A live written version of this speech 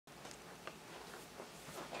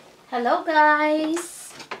Hello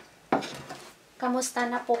guys! Kamusta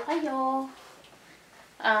na po kayo?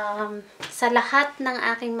 Sa lahat ng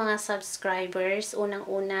aking mga subscribers,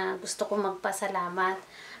 unang-una gusto ko magpasalamat.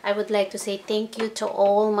 I would like to say thank you to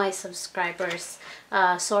all my subscribers.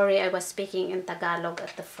 Sorry I was speaking in Tagalog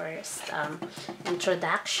at the first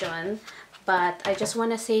introduction. But I just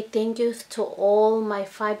want to say thank you to all my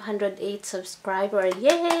 508 subscribers.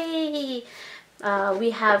 Yay! We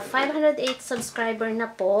have 508 subscribers na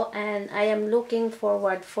po, and I am looking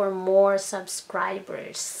forward for more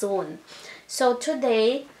subscribers soon. So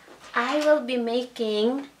today, I will be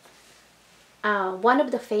making one of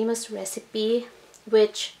the famous recipe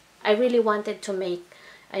which I really wanted to make.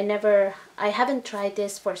 I haven't tried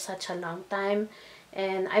this for such a long time,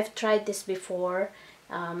 and I've tried this before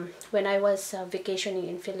when I was vacationing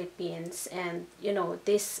in Philippines, and you know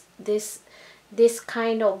this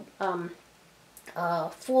kind of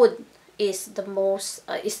food is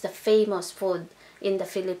the famous food in the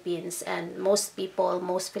Philippines, and most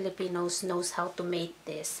Filipinos knows how to make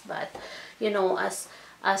this. But you know, as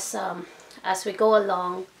we go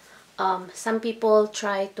along, some people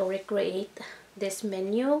try to recreate this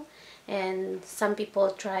menu, and some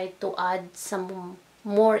people try to add some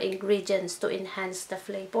more ingredients to enhance the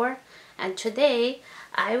flavor. And today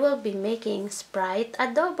I will be making Sprite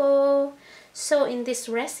adobo. So in this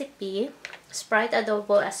recipe, Sprite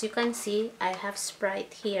adobo, as you can see, I have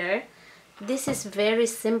Sprite here. This is very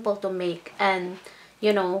simple to make, and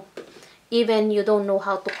you know, even you don't know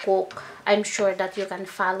how to cook, I'm sure that you can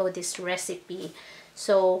follow this recipe.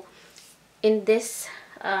 So in this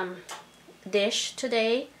dish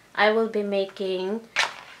today, I will be making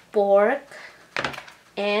pork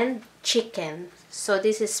and chicken. So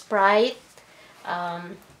this is Sprite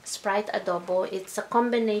adobo. It's a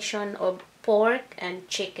combination of pork and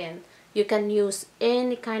chicken. You can use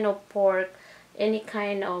any kind of pork, any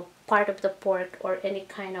kind of part of the pork, or any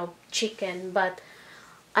kind of chicken, but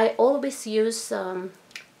I always use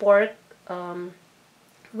pork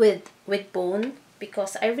with bone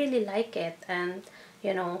because I really like it, and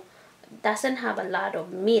you know, doesn't have a lot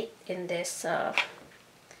of meat in this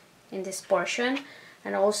portion.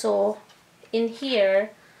 And also in here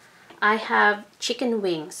I have chicken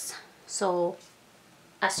wings. So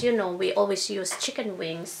as you know, we always use chicken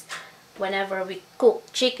wings whenever we cook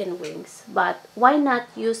chicken wings, but why not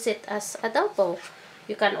use it as adobo?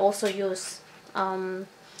 You can also use bone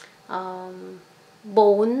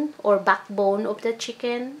or backbone of the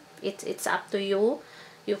chicken. It's up to you.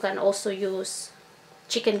 You can also use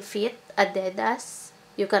chicken feet, adedas.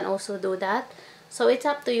 You can also do that. So it's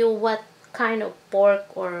up to you what kind of pork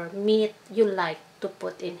or meat you like to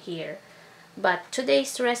put in here. But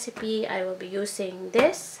today's recipe, I will be using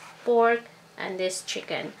this pork and this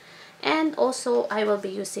chicken. And also I will be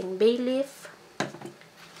using bay leaf,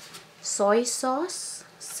 soy sauce,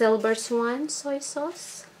 Silver Swan soy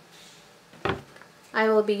sauce. I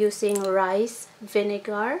will be using rice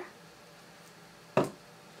vinegar.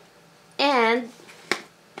 And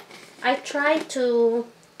I try to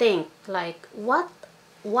think like what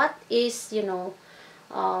is, you know,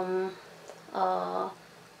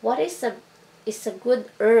 what is a good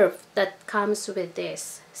herb that comes with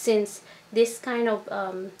this, since this kind of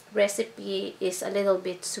recipe is a little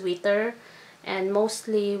bit sweeter, and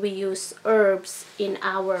mostly we use herbs in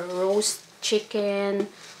our roast chicken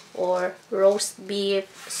or roast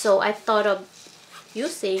beef. So I thought of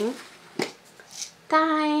using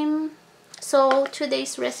thyme. So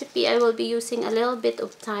today's recipe, I will be using a little bit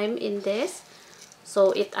of thyme in this,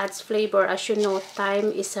 so it adds flavor. As you know,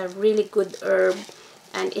 thyme is a really good herb,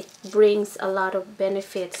 and it brings a lot of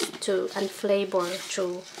benefits and flavor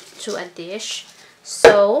to a dish.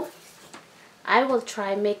 So I will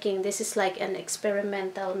try making this. Is like an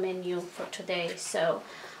experimental menu for today. So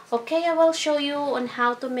okay, I will show you on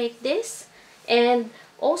how to make this. And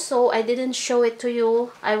also, I didn't show it to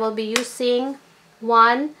you, I will be using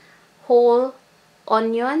 1 whole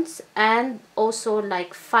onions and also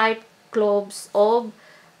like 5 cloves of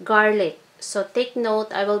garlic. So take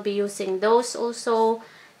note, I will be using those also.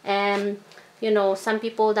 And you know, some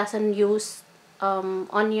people doesn't use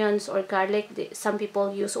onions or garlic. Some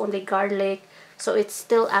people use only garlic. So it's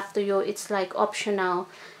still up to you. It's like optional.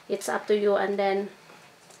 It's up to you. And then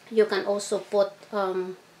you can also put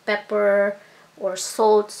pepper or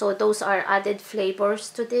salt. So those are added flavors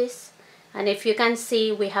to this. And if you can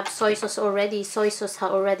see, we have soy sauce already. Soy sauce has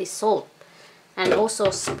already salt. And also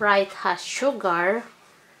Sprite has sugar.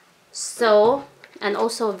 So, and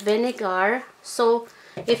also vinegar. So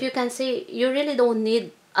if you can see, you really don't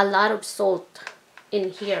need a lot of salt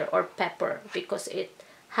in here or pepper, because it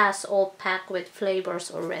has all packed with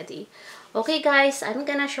flavors already. Okay guys, I'm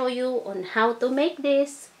gonna show you on how to make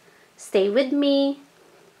this. Stay with me.